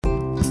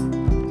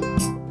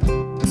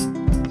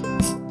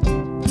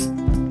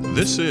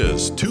This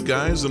is Two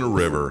Guys in a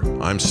River.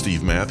 I'm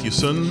Steve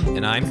Mathewson.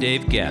 And I'm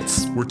Dave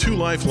Getz. We're two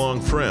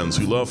lifelong friends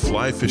who love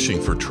fly fishing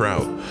for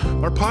trout.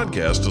 Our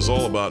podcast is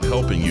all about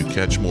helping you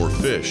catch more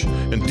fish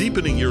and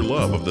deepening your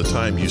love of the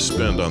time you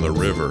spend on the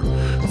river.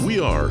 We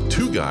are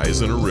Two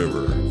Guys in a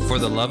River. For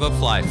the love of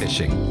fly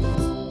fishing.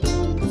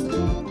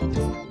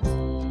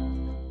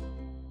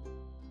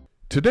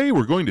 Today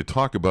we're going to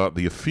talk about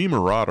the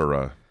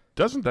Ephemerodora.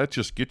 Doesn't that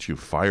just get you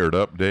fired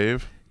up,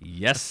 Dave?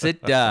 Yes,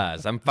 it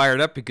does. I'm fired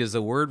up because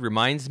the word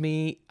reminds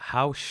me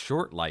how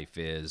short life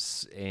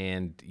is.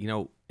 And,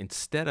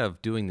 instead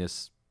of doing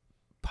this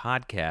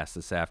podcast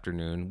this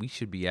afternoon, we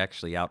should be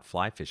actually out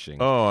fly fishing.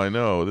 Oh, I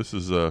know. This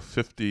is a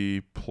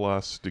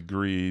 50-plus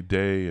degree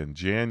day in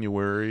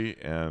January,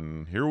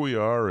 and here we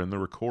are in the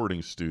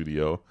recording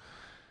studio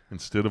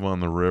instead of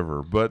on the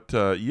river. But,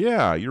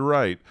 yeah, you're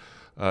right.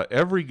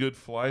 Every good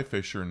fly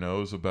fisher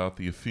knows about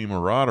the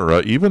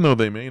Ephemerodora, even though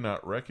they may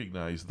not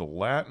recognize the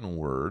Latin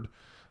word,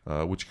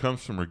 which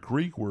comes from a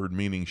Greek word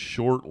meaning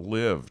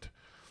short-lived.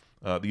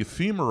 The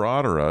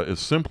Ephemerodora is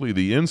simply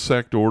the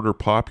insect order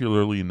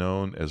popularly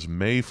known as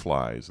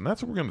mayflies, and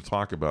that's what we're going to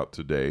talk about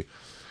today.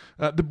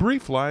 The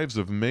brief lives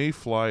of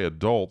mayfly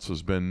adults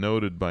has been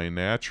noted by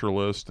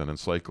naturalists and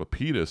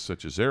encyclopedists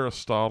such as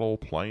Aristotle,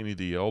 Pliny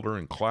the Elder,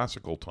 and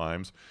classical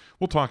times.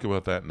 We'll talk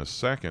about that in a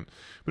second.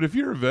 But if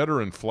you're a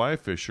veteran fly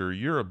fisher,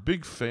 you're a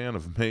big fan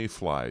of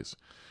mayflies.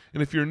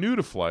 And if you're new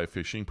to fly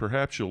fishing,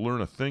 perhaps you'll learn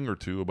a thing or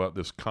two about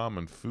this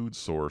common food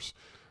source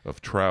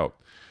of trout.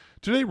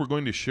 Today we're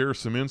going to share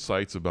some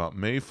insights about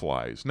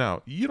mayflies.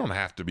 Now, you don't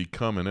have to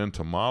become an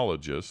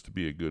entomologist to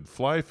be a good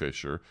fly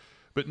fisher,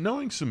 but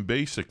knowing some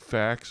basic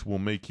facts will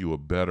make you a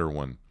better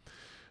one.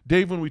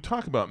 Dave, when we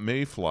talk about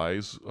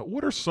mayflies,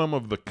 what are some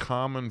of the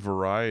common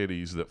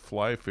varieties that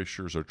fly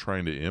fishers are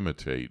trying to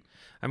imitate?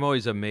 I'm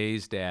always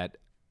amazed at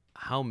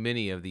how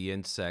many of the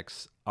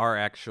insects are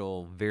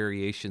actual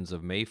variations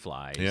of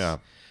mayflies. Yeah.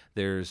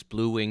 There's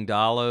blue-winged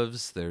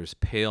olives, there's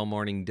pale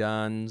morning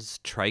duns,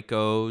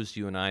 trichos.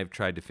 You and I have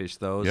tried to fish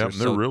those. Yeah,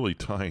 they're really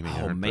tiny.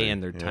 Oh, man,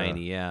 they're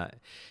tiny, yeah.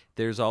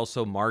 There's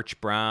also March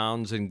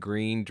browns and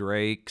green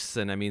drakes,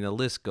 and the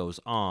list goes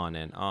on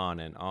and on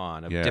and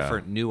on of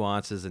different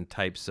nuances and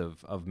types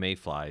of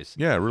mayflies.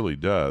 Yeah, it really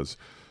does.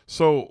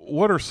 So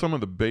what are some of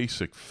the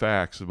basic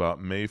facts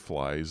about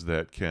mayflies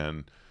that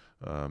can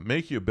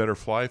make you a better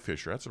fly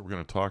fisher? That's what we're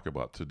going to talk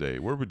about today.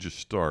 Where would you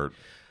start?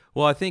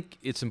 Well, I think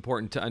it's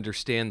important to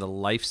understand the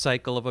life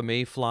cycle of a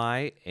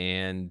mayfly,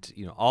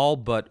 and all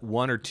but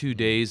 1 or 2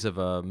 days of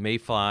a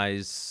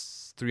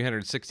mayfly's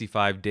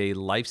 365-day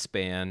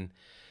lifespan,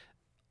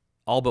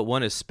 all but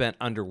one is spent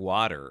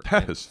underwater.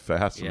 That is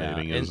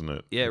fascinating, isn't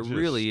it? Yeah, it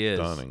really is.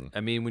 Stunning.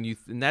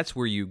 And that's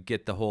where you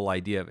get the whole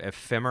idea of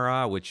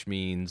ephemera, which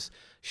means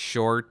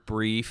short,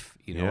 brief.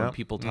 When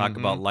people talk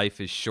about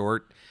life is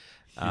short,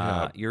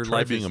 your try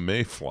life being is a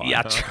mayfly.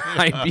 Yeah,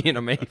 try being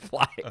a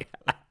mayfly.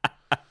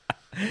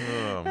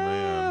 Oh,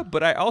 man.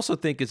 But I also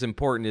think it's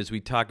important as we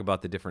talk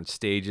about the different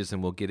stages,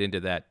 and we'll get into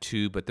that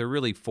too, but there are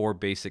really 4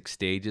 basic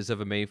stages of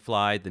a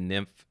mayfly: the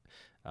nymph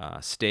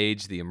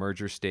stage, the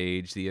emerger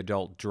stage, the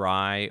adult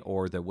dry,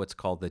 or what's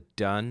called the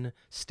dun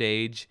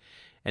stage,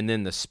 and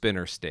then the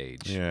spinner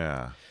stage.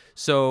 Yeah.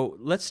 So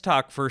let's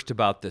talk first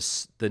about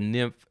the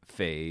nymph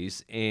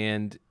phase.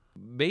 And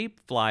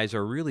mayflies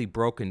are really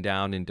broken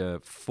down into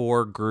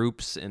 4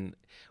 groups, and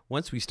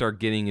once we start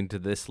getting into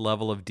this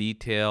level of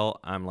detail,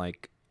 I'm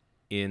like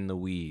in the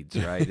weeds,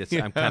 right?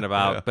 I'm kind of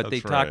out. But they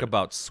talk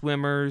about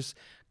swimmers,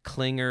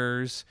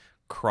 clingers,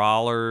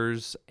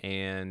 crawlers,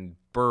 and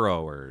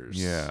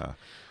burrowers. Yeah.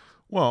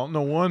 Well,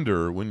 no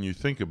wonder when you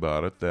think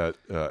about it that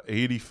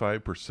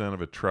 85%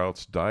 of a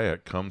trout's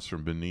diet comes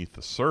from beneath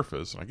the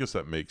surface. I guess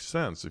that makes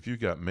sense. If you've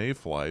got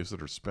mayflies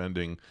that are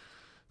spending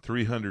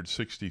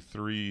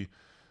 363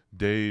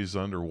 days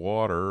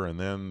underwater and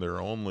then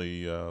they're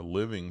only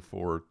living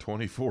for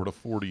 24 to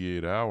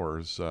 48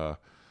 hours,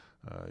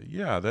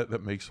 that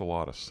makes a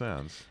lot of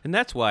sense. And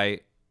that's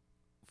why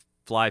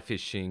fly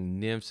fishing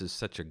nymphs is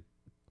such a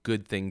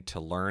good thing to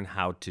learn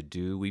how to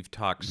do. We've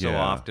talked so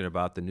often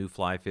about the new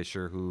fly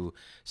fisher who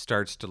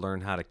starts to learn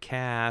how to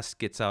cast,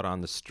 gets out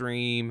on the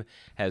stream,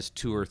 has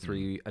 2 or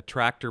 3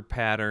 attractor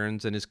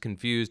patterns, and is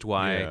confused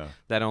why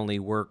that only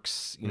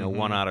works,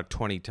 1 out of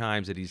 20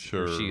 times that he's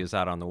or she is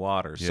out on the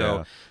water. Yeah.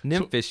 So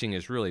nymph fishing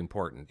is really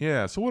important.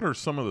 Yeah. So what are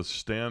some of the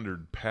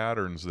standard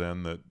patterns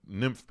then,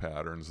 nymph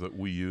patterns that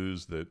we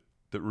use that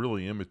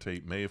really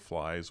imitate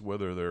mayflies,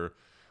 whether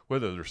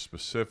they're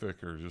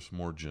specific or just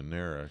more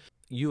generic?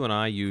 You and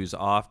I use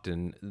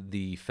often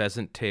the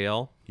pheasant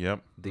tail,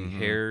 the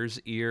hare's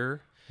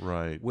ear,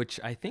 right,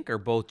 which I think are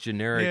both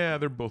generic. Yeah,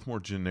 they're both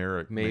more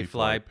generic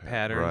mayfly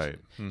patterns. Right.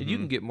 And you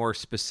can get more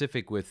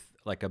specific with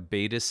like a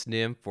Baetis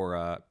nymph or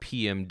a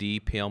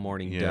PMD, pale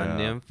morning dun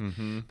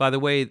nymph. By the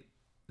way,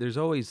 there's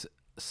always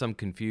some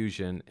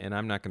confusion, and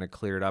I'm not going to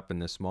clear it up in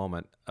this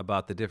moment,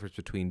 about the difference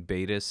between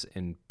Baetis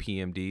and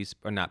PMDs,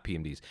 or not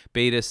PMDs,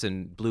 Baetis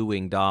and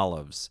blue-winged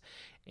olives.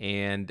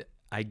 And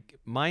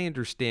my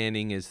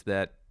understanding is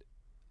that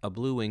a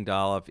blue-winged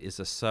olive is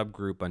a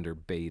subgroup under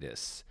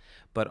Baetis,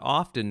 but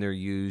often they're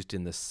used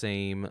in the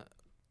same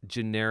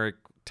generic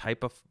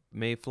type of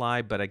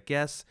mayfly, but I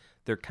guess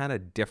they're kind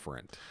of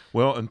different.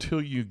 Well,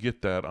 until you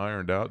get that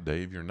ironed out,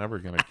 Dave, you're never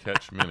going to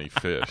catch many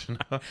fish.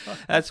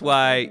 That's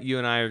why you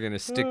and I are going to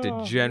stick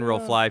to general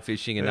fly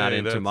fishing and not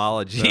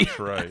entomology. That's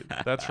right.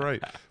 That's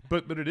right.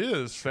 But it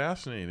is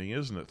fascinating,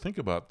 isn't it? Think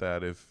about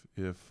that.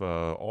 If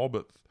all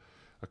but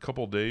a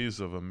couple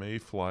days of a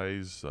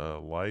mayfly's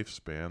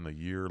lifespan, the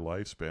year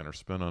lifespan, are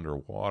spent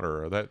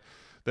underwater,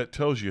 that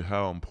tells you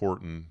how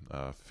important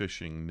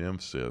fishing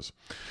nymphs is.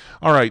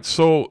 All right,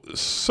 so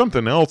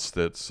something else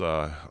that's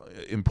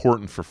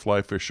important for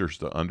fly fishers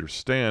to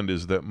understand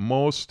is that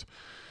most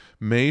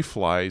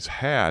mayflies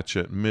hatch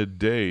at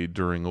midday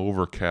during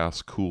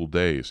overcast, cool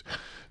days.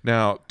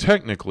 Now,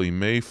 technically,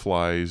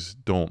 mayflies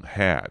don't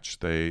hatch.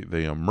 They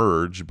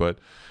emerge, but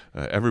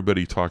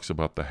everybody talks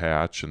about the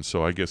hatch, and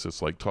so I guess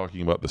it's like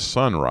talking about the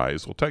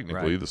sunrise. Well,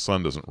 technically, the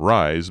sun doesn't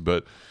rise,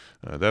 but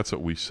that's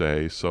what we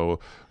say. So,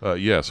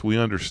 yes, we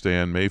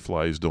understand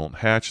mayflies don't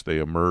hatch, they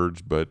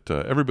emerge, but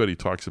everybody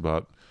talks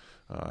about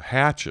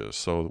hatches,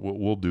 so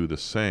we'll do the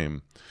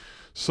same.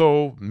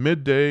 So,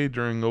 midday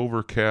during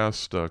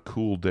overcast,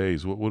 cool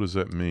days, what does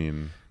that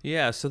mean?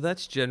 Yeah, so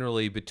that's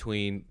generally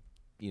between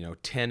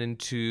 10 and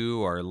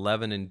 2 or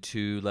 11 and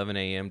 2, 11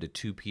 a.m. to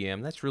 2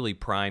 p.m. That's really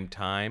prime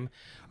time.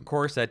 Of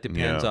course, that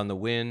depends on the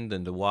wind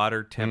and the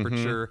water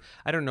temperature.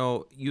 I don't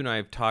know. You and I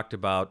have talked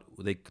about,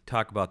 they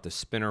talk about the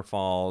spinner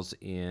falls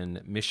in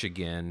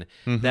Michigan.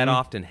 That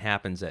often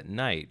happens at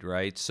night,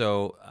 right?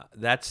 So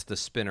that's the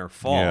spinner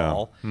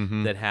fall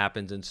that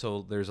happens. And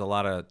so there's a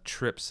lot of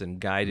trips and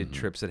guided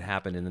trips that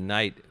happen in the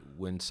night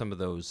when some of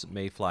those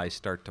mayflies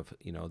start to,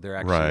 they're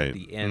actually at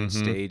the end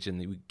stage, and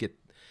we get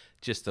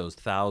just those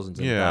thousands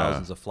and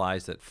thousands of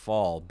flies that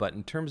fall. But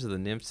in terms of the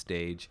nymph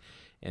stage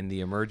and the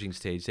emerging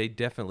stage, they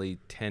definitely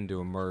tend to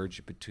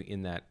emerge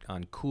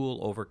on cool,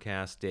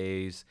 overcast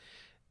days,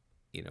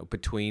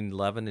 between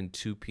 11 and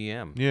 2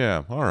 p.m.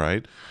 Yeah, all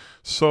right.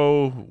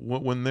 So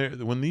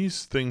when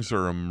these things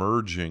are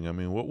emerging, I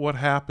mean, what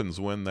happens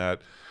when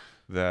that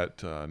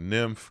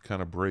nymph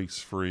kind of breaks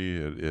free?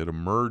 It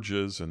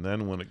emerges, and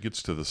then when it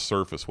gets to the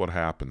surface, what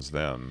happens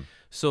then?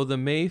 So the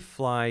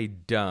mayfly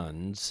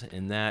duns,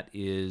 and that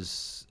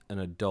is an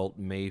adult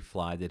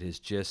mayfly that has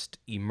just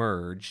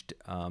emerged,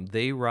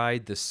 they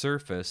ride the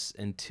surface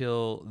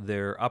until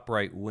their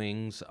upright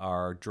wings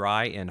are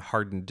dry and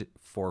hardened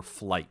for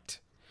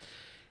flight.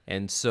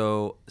 And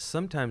so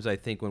sometimes I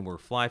think when we're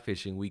fly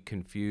fishing, we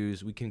can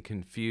confuse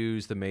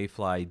the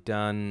mayfly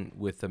dun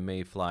with the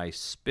mayfly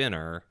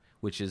spinner,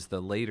 which is the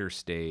later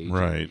stage.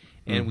 Right.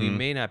 And we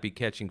may not be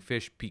catching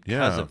fish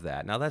because of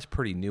that. Now, that's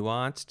pretty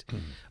nuanced.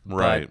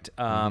 Right.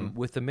 But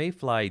with the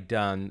mayfly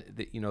dun,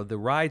 the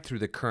ride through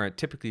the current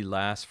typically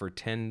lasts for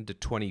 10 to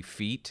 20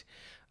 feet.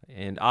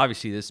 And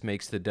obviously, this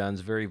makes the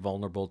duns very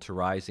vulnerable to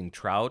rising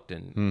trout.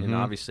 And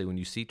obviously, when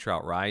you see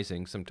trout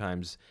rising,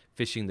 sometimes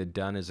fishing the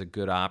dun is a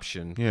good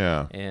option.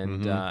 Yeah.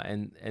 And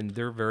and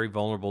they're very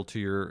vulnerable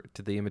to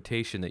the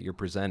imitation that you're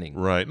presenting.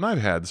 Right. And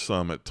I've had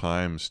some at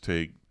times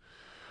take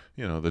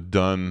the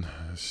dun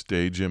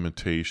stage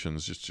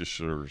imitations, just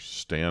your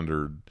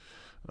standard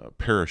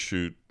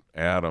parachute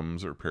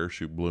Adams or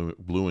parachute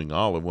blueing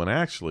olive, when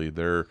actually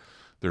they're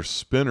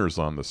spinners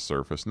on the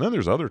surface. And then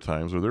there's other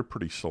times where they're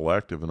pretty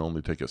selective and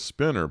only take a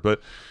spinner.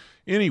 But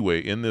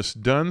anyway, in this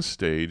dun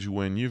stage,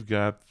 when you've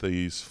got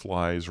these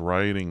flies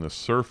riding the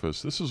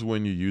surface, this is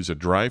when you use a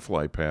dry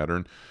fly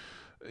pattern,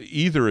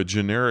 either a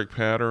generic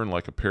pattern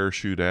like a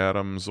parachute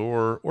Adams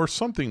or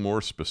something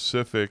more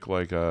specific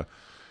like a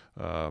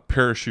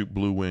parachute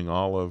blue wing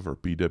olive or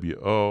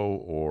BWO,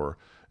 or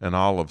an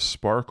olive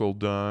sparkle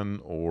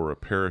dun, or a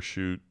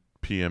parachute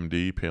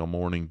PMD, pale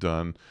morning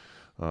dun.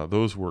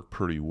 Those work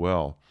pretty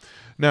well.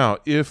 Now,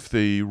 if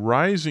the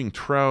rising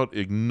trout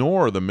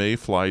ignore the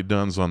mayfly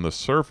duns on the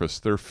surface,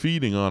 they're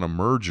feeding on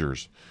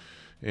emergers.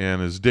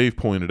 And as Dave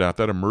pointed out,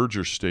 that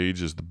emerger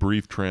stage is the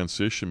brief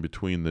transition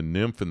between the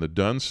nymph and the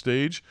dun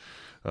stage.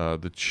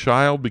 The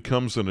child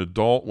becomes an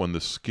adult when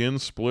the skin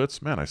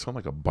splits. Man, I sound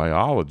like a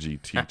biology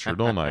teacher,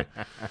 don't I?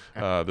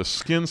 The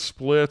skin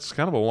splits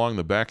kind of along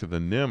the back of the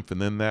nymph,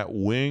 and then that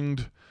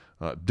winged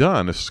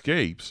dun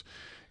escapes.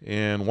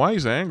 And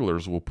wise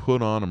anglers will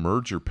put on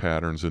emerger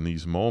patterns in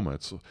these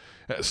moments.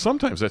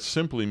 Sometimes that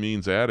simply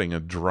means adding a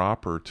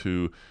dropper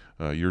to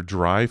your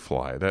dry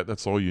fly.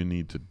 That's all you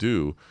need to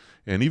do.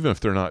 And even if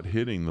they're not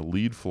hitting the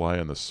lead fly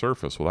on the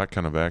surface, well, that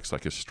kind of acts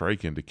like a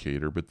strike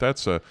indicator. But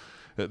that's a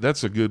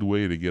good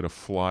way to get a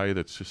fly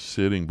that's just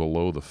sitting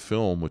below the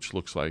film, which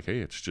looks like, hey,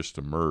 it's just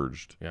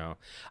emerged. Yeah.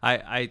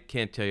 I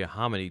can't tell you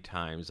how many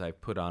times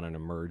I've put on an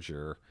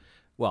emerger.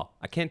 Well,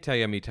 I can't tell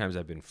you how many times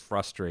I've been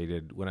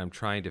frustrated when I'm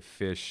trying to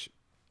fish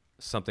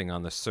something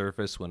on the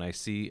surface, when I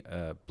see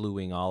a blue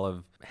wing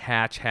olive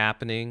hatch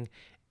happening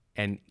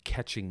and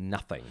catching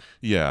nothing.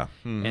 Yeah.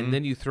 And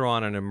then you throw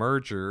on an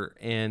emerger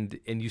and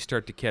you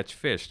start to catch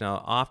fish.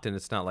 Now, often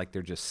it's not like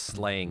they're just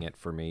slaying it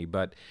for me,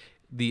 but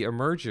the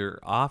emerger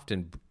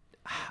often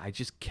I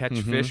just catch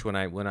fish when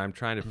I'm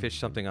trying to fish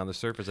something on the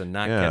surface and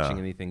not Yeah. catching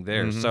anything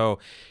there. So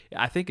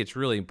I think it's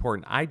really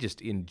important. I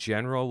just in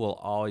general will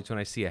always, when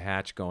I see a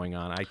hatch going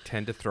on, I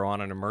tend to throw on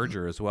an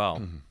emerger as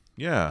well.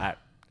 Yeah.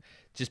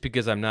 Just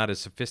because I'm not as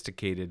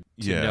sophisticated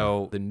to Yeah.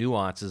 know the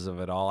nuances of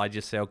it all. I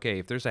just say, okay,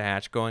 if there's a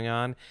hatch going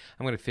on,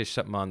 I'm going to fish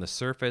something on the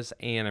surface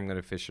and I'm going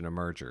to fish an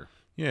emerger.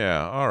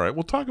 Yeah, all right.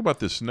 We'll talk about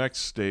this next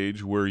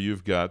stage where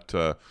you've got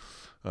the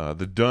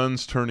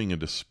duns turning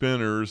into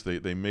spinners.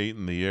 They mate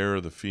in the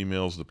air. The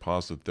females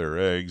deposit their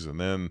eggs, and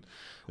then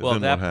Well,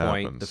 then at what that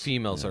point, happens? the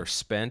females are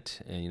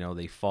spent, and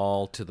they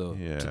fall to the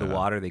Yeah.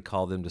 water. They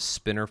call them the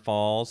spinner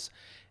falls,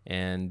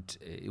 and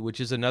which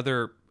is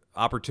another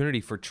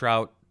opportunity for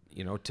trout,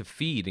 to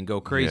feed and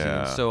go crazy.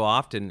 And Yeah. so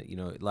often,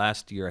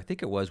 last year I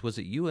think it was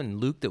it you and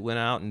Luke that went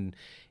out and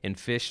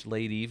fished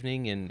late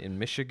evening in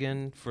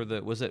Michigan for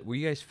were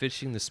you guys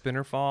fishing the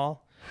spinner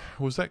fall?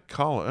 Was that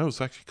It was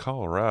actually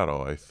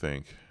Colorado, I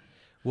think.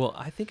 Well,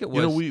 I think it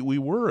was. We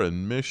were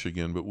in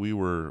Michigan, but we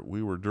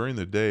were during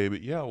the day.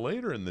 But yeah,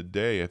 later in the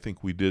day, I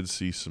think we did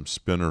see some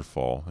spinner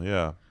fall.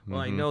 Yeah. Well,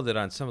 I know that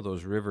on some of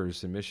those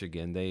rivers in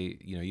Michigan, they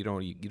you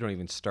don't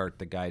even start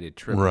the guided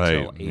trip Right,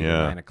 until 8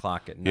 yeah. or 9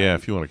 o'clock at night. Yeah,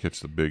 if you want to catch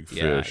the big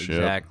Yeah, fish. Yep,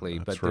 exactly.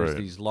 that's But there's right.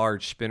 these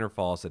large spinner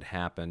falls that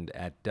happened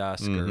at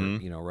dusk or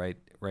right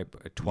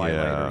at twilight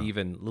Yeah. or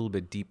even a little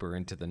bit deeper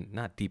into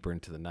not deeper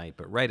into the night,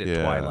 but right at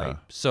Yeah. twilight.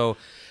 So,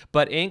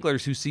 but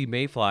anglers who see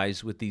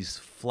mayflies with these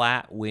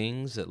flat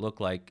wings that look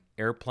like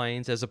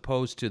airplanes as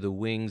opposed to the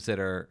wings that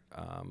are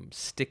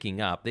sticking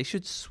up, they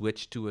should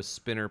switch to a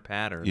spinner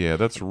pattern. Yeah,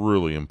 that's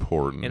really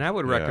important. And I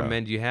would Yeah.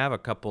 recommend you have a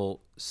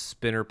couple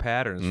spinner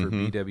patterns for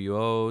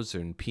BWOs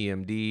and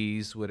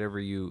PMDs, whatever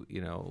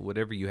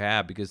you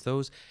have, because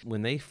those,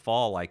 when they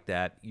fall like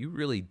that, you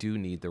really do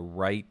need the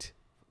right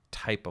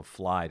type of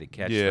fly to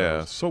catch Yeah.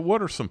 those. So,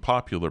 what are some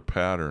popular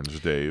patterns,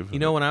 Dave?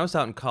 When I was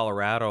out in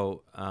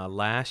Colorado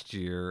last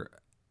year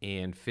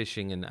and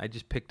fishing, and I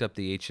just picked up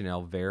the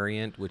H&L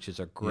variant, which is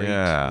a great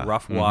Yeah.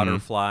 rough water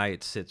fly.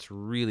 It sits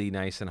really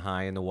nice and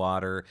high in the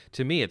water.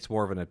 To me, it's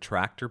more of an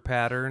attractor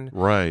pattern.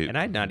 Right. And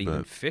I'd not even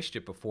but- fished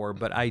it before,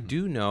 but I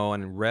do know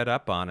and read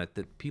up on it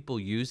that people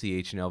use the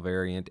H&L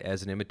variant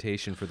as an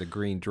imitation for the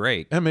green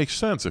drake. That makes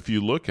sense. If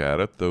you look at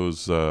it,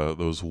 those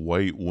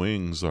white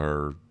wings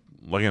are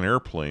like an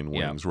airplane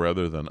Yeah. wings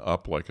rather than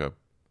up like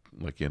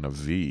in a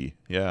V.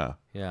 Yeah.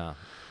 Yeah.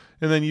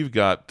 And then you've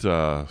got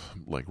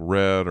like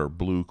red or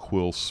blue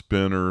quill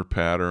spinner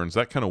patterns.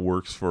 That kind of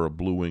works for a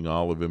blue wing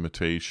olive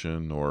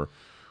imitation, or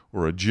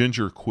a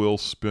ginger quill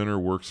spinner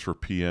works for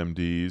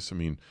PMDs. I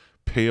mean,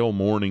 pale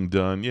morning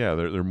dun. Yeah,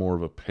 they're more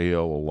of a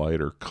pale, a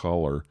lighter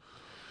color.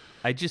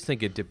 I just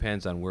think it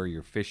depends on where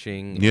you're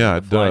fishing. Yeah,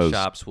 the it fly does.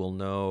 shops will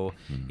know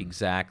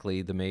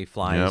exactly the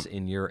mayflies Yep.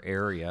 in your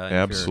area. if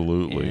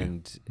Absolutely.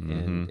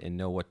 and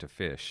know what to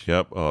fish.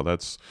 Yep. Oh,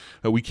 that's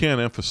we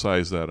can't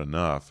emphasize that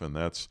enough, and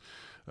that's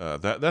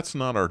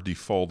not our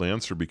default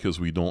answer because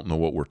we don't know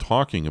what we're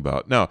talking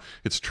about. Now,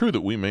 it's true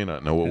that we may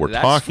not know what we're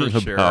That's talking for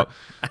sure. about,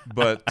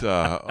 but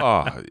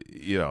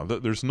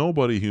there's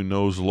nobody who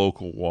knows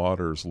local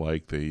waters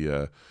like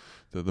the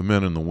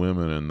men and the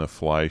women in the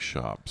fly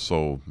shop.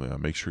 So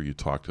make sure you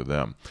talk to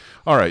them.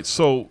 All right.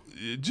 So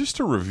just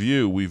to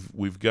review,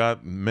 we've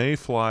got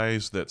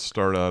mayflies that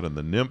start out in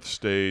the nymph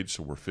stage,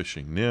 so we're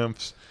fishing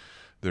nymphs.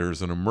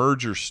 There's an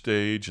emerger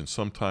stage, and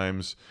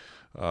sometimes,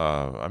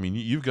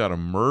 you've got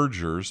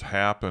emergers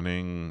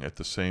happening at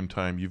the same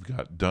time you've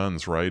got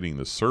duns riding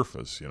the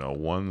surface.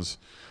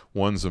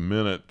 One's a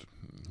minute,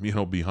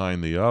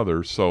 behind the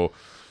other. So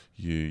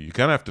you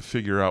kind of have to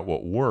figure out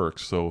what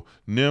works. So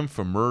nymph,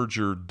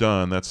 emerger,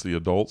 dun, that's the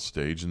adult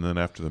stage. And then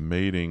after the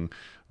mating,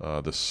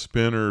 the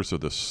spinners,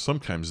 or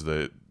sometimes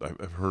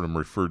I've heard them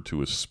referred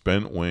to as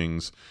spent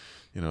wings.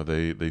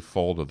 They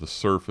fall to the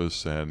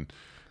surface, and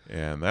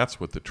that's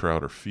what the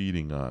trout are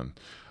feeding on.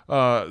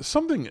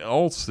 Something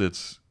else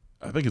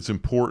I think it's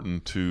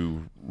important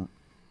to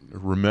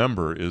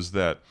remember is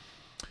that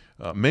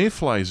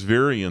mayflies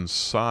vary in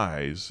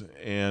size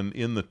and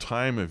in the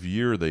time of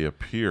year they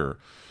appear.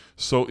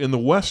 So in the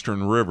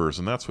western rivers,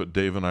 and that's what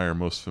Dave and I are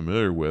most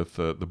familiar with,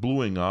 the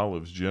blue-wing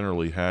olives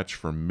generally hatch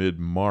from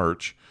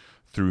mid-March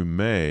through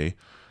May.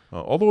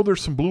 Although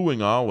there's some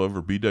blue-wing olive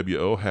or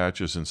BWO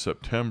hatches in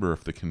September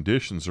if the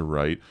conditions are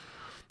right.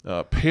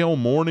 Pale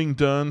morning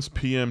duns,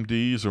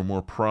 PMDs, are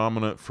more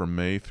prominent from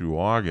May through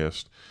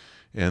August.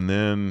 And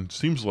then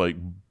seems like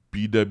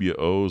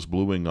BWOs,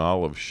 blue-wing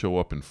olives, show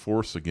up in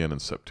force again in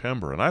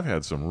September. And I've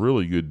had some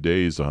really good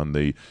days on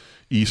the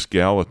East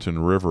Gallatin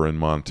River in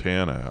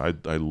Montana.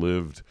 I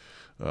lived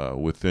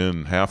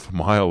within half a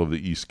mile of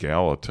the East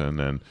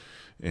Gallatin,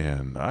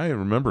 and I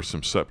remember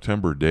some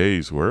September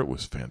days where it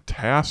was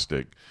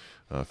fantastic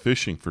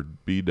fishing for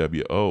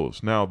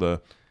BWOs. Now,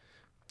 the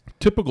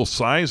typical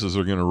sizes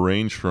are going to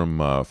range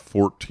from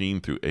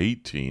 14 through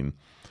 18.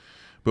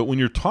 But when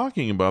you're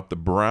talking about the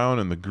brown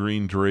and the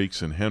green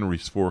drakes in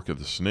Henry's Fork of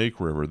the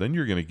Snake River, then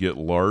you're going to get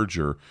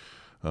larger,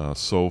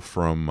 so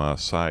from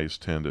size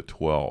 10 to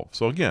 12.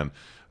 So again,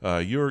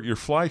 your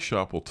fly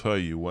shop will tell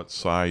you what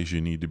size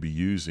you need to be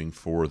using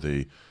for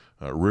the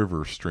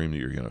river stream that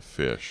you're going to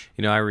fish.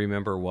 I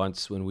remember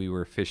once when we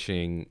were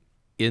fishing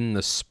in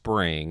the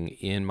spring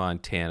in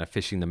Montana,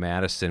 fishing the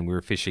Madison, we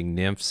were fishing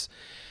nymphs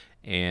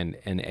and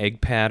egg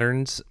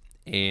patterns,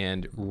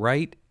 and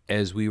right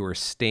as we were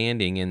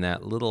standing in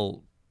that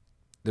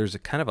there's a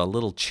kind of a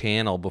little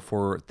channel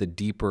before the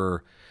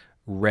deeper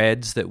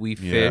reds that we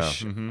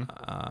fish,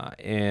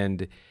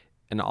 and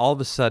all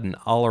of a sudden,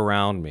 all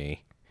around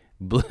me,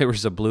 there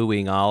was a blue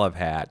wing olive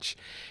hatch,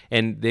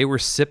 and they were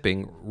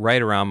sipping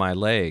right around my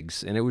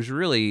legs, and it was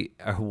really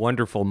a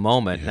wonderful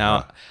moment.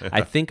 Now,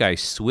 I think I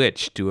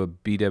switched to a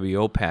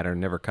BWO pattern,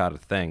 never caught a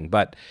thing,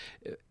 but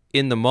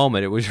in the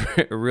moment, it was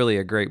really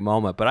a great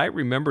moment. But I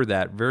remember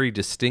that very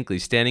distinctly,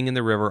 standing in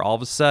the river, all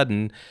of a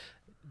sudden,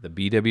 the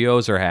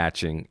BWOs are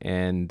hatching,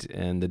 and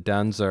the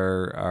duns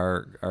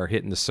are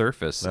hitting the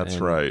surface. That's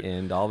right.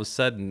 And all of a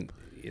sudden,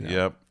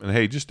 Yep. And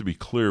hey, just to be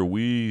clear,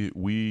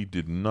 we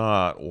did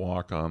not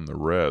walk on the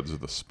reds or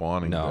the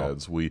spawning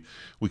beds. We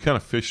kind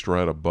of fished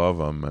right above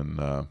them,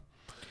 and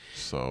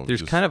so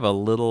there's kind of a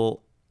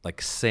little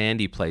like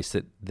sandy place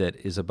that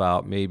is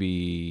about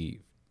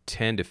maybe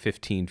 10 to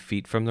 15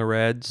 feet from the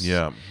reds.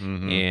 Yeah.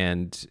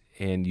 And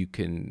you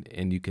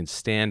can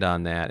stand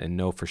on that and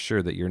know for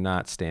sure that you're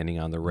not standing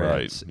on the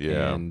reds. Right.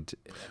 Yeah.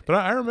 But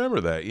I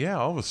remember that. Yeah.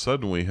 All of a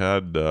sudden we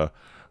had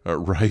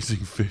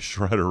rising fish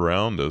right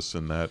around us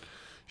in that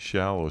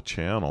shallow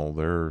channel.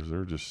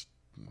 They're just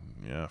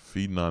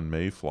feeding on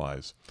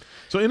mayflies.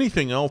 So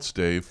anything else,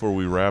 Dave, before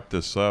we wrap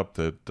this up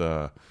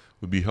that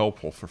would be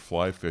helpful for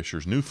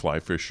new fly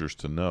fishers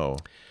to know?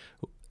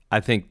 I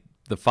think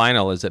the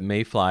final is that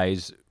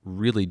mayflies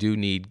really do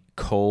need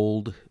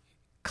cold,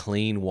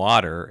 clean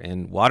water,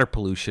 and water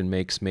pollution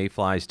makes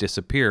mayflies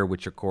disappear,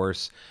 which of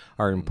course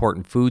are an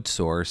important food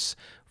source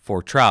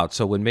for trout.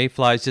 So when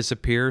mayflies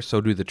disappear, so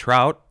do the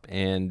trout,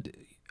 and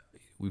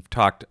we've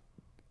talked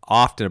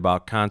often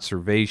about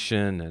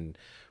conservation and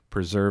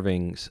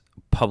preserving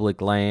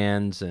public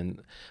lands,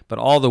 but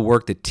all the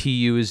work that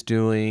TU is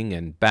doing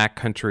and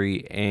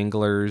backcountry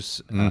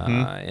anglers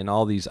and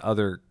all these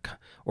other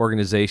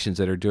organizations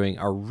that are doing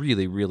are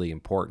really, really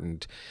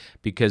important,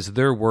 because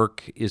their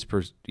work is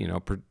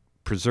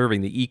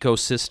preserving the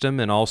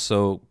ecosystem and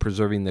also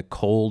preserving the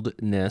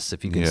coldness,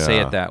 if you can say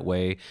it that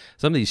way.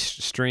 Some of these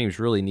streams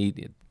really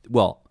need,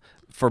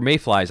 for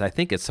mayflies, I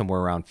think it's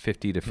somewhere around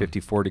 50 to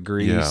 54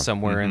 degrees,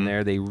 somewhere in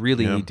there. They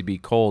really need to be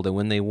cold. And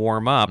when they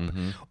warm up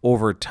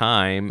over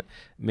time,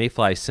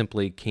 mayflies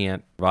simply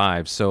can't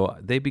survive. So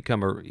they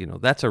become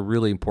that's a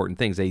really important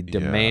thing. They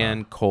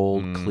demand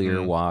cold,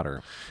 clear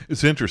water.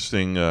 It's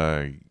interesting.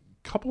 A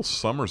couple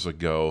summers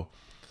ago,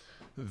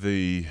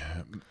 the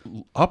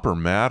upper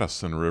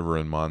Madison River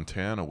in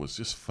Montana was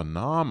just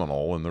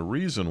phenomenal. And the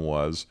reason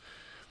was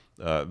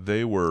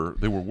they were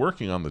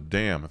working on the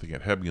dam, I think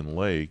at Hebgen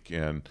Lake,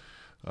 and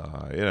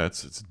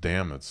it's a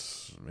dam.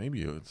 It's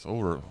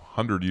over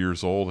 100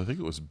 years old. I think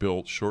it was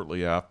built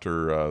shortly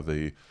after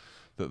the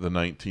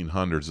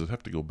 1900s. I'd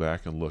have to go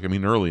back and look. I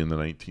mean, early in the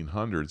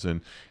 1900s.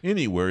 And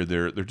anyway,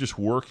 they're just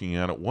working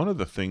at it. One of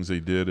the things they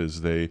did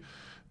is they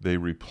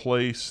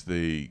replaced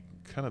the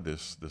kind of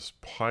this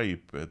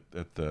pipe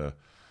at the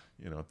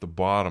at the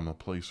bottom, a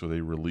place where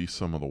they release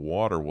some of the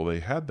water. Well, they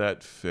had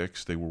that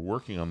fixed. They were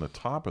working on the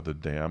top of the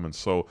dam, and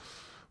so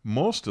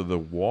most of the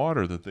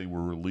water that they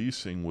were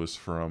releasing was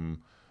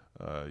from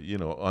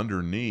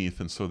underneath,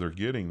 and so they're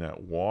getting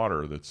that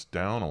water that's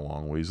down a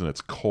long ways, and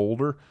it's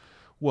colder.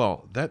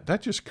 Well,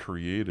 that just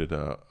created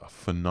a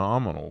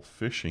phenomenal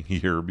fishing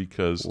year,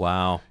 because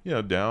down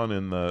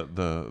in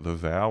the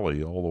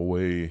valley all the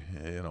way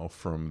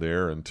from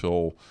there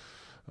until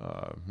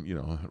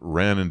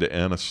ran into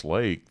Ennis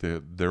Lake,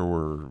 there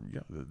were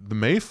the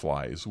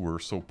mayflies were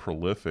so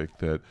prolific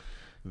that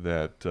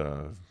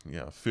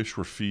fish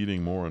were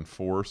feeding more in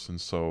force. And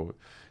so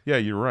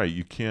you're right,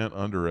 you can't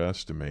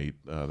underestimate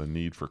the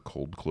need for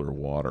cold, clear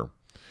water.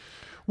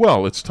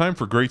 Well, it's time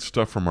for great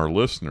stuff from our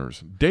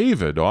listeners.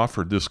 David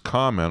offered this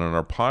comment on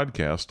our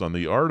podcast on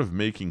the art of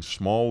making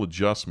small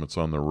adjustments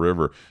on the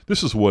river.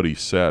 This is what he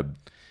said.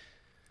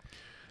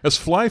 As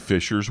fly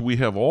fishers, we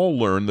have all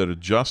learned that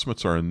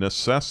adjustments are a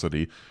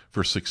necessity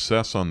for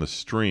success on the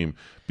stream,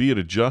 be it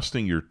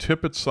adjusting your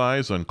tippet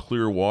size on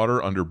clear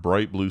water under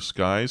bright blue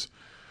skies,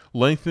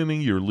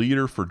 lengthening your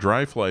leader for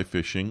dry fly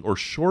fishing, or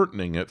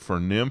shortening it for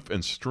nymph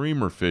and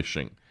streamer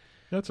fishing.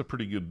 That's a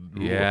pretty good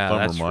rule of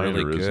thumb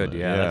reminder, really good.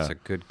 Isn't it? That's a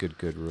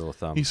good rule of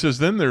thumb. He says,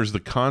 then there's the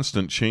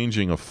constant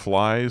changing of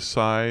fly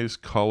size,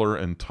 color,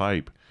 and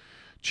type.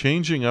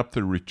 Changing up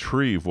the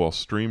retrieve while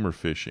streamer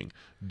fishing,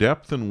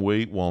 depth and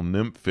weight while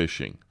nymph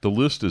fishing. The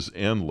list is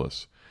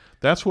endless.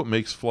 That's what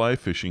makes fly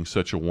fishing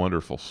such a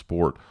wonderful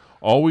sport.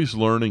 Always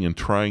learning and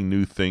trying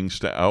new things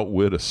to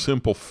outwit a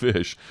simple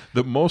fish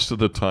that most of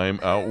the time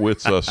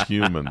outwits us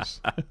humans.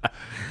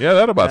 Yeah,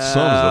 that about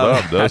sums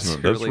it up, doesn't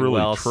it? That's really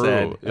well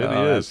true. Said. It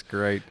is. That's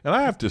great. And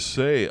I have to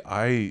say,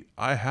 I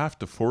have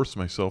to force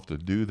myself to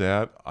do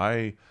that.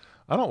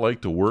 I don't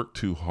like to work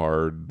too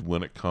hard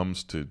when it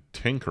comes to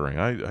tinkering.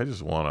 I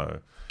just want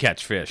to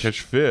Catch fish.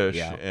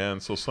 Yeah.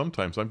 And so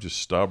sometimes I'm just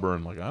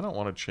stubborn. Like, I don't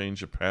want to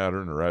change a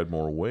pattern or add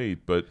more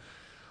weight. But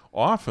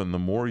often the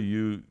more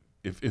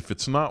if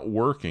it's not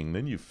working,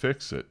 then you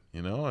fix it,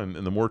 and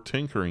the more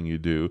tinkering you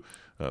do,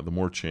 the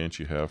more chance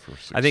you have for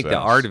success. I think the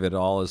art of it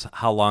all is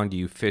how long do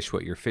you fish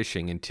what you're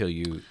fishing until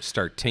you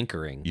start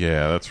tinkering.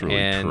 Yeah, that's really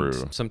and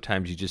true.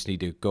 Sometimes you just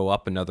need to go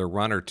up another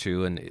run or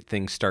two and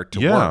things start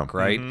to work,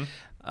 right? Mm-hmm.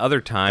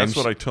 Other times,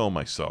 that's what I tell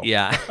myself.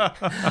 Yeah.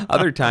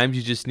 Other times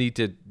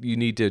you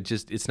need to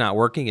just, it's not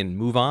working and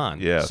move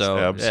on. Yes, so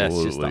absolutely.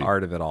 It's just the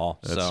art of it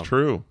all. That's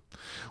true.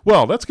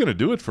 Well, that's going to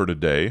do it for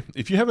today.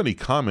 If you have any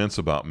comments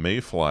about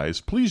mayflies,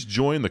 please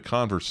join the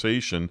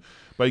conversation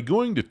by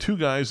going to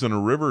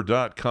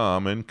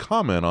twoguysinaRiver.com and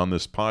comment on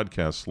this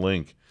podcast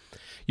link.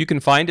 You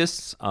can find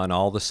us on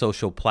all the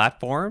social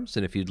platforms,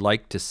 and if you'd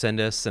like to send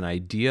us an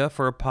idea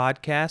for a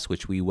podcast,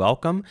 which we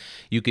welcome,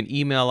 you can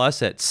email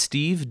us at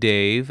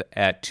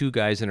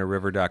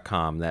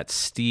stevedave@twoguysinaRiver.com. That's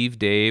Steve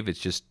Dave. It's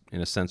just,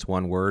 in a sense,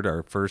 one word,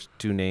 our first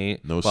two names.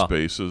 No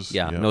spaces.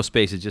 Yeah, no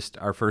spaces, just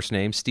our first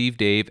name, Steve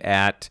Dave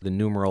at the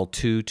numeral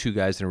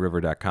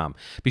 2guysinaRiver.com.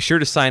 Be sure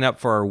to sign up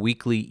for our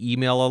weekly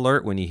email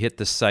alert when you hit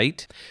the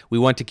site. We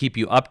want to keep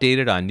you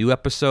updated on new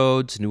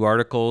episodes, new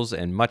articles,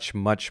 and much,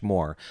 much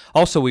more.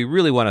 Also, we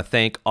really want to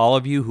thank all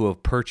of you who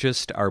have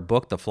purchased our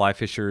book, The Fly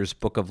Fisher's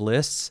Book of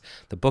Lists.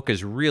 The book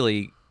is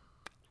really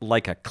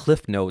like a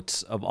cliff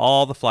notes of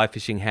all the fly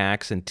fishing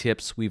hacks and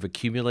tips we've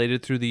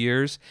accumulated through the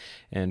years.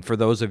 And for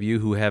those of you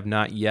who have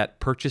not yet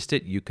purchased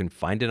it, you can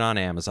find it on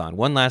Amazon.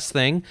 One last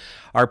thing,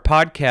 our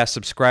podcast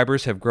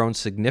subscribers have grown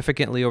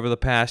significantly over the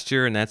past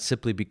year, and that's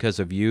simply because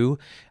of you.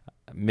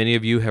 Many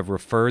of you have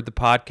referred the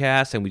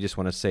podcast, and we just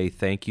want to say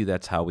thank you.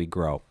 That's how we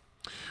grow.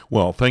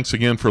 Well, thanks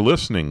again for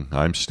listening.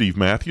 I'm Steve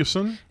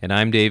Mathewson. And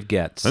I'm Dave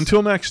Getz.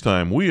 Until next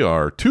time, we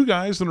are Two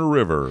Guys in a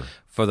River.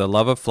 For the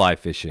love of fly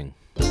fishing.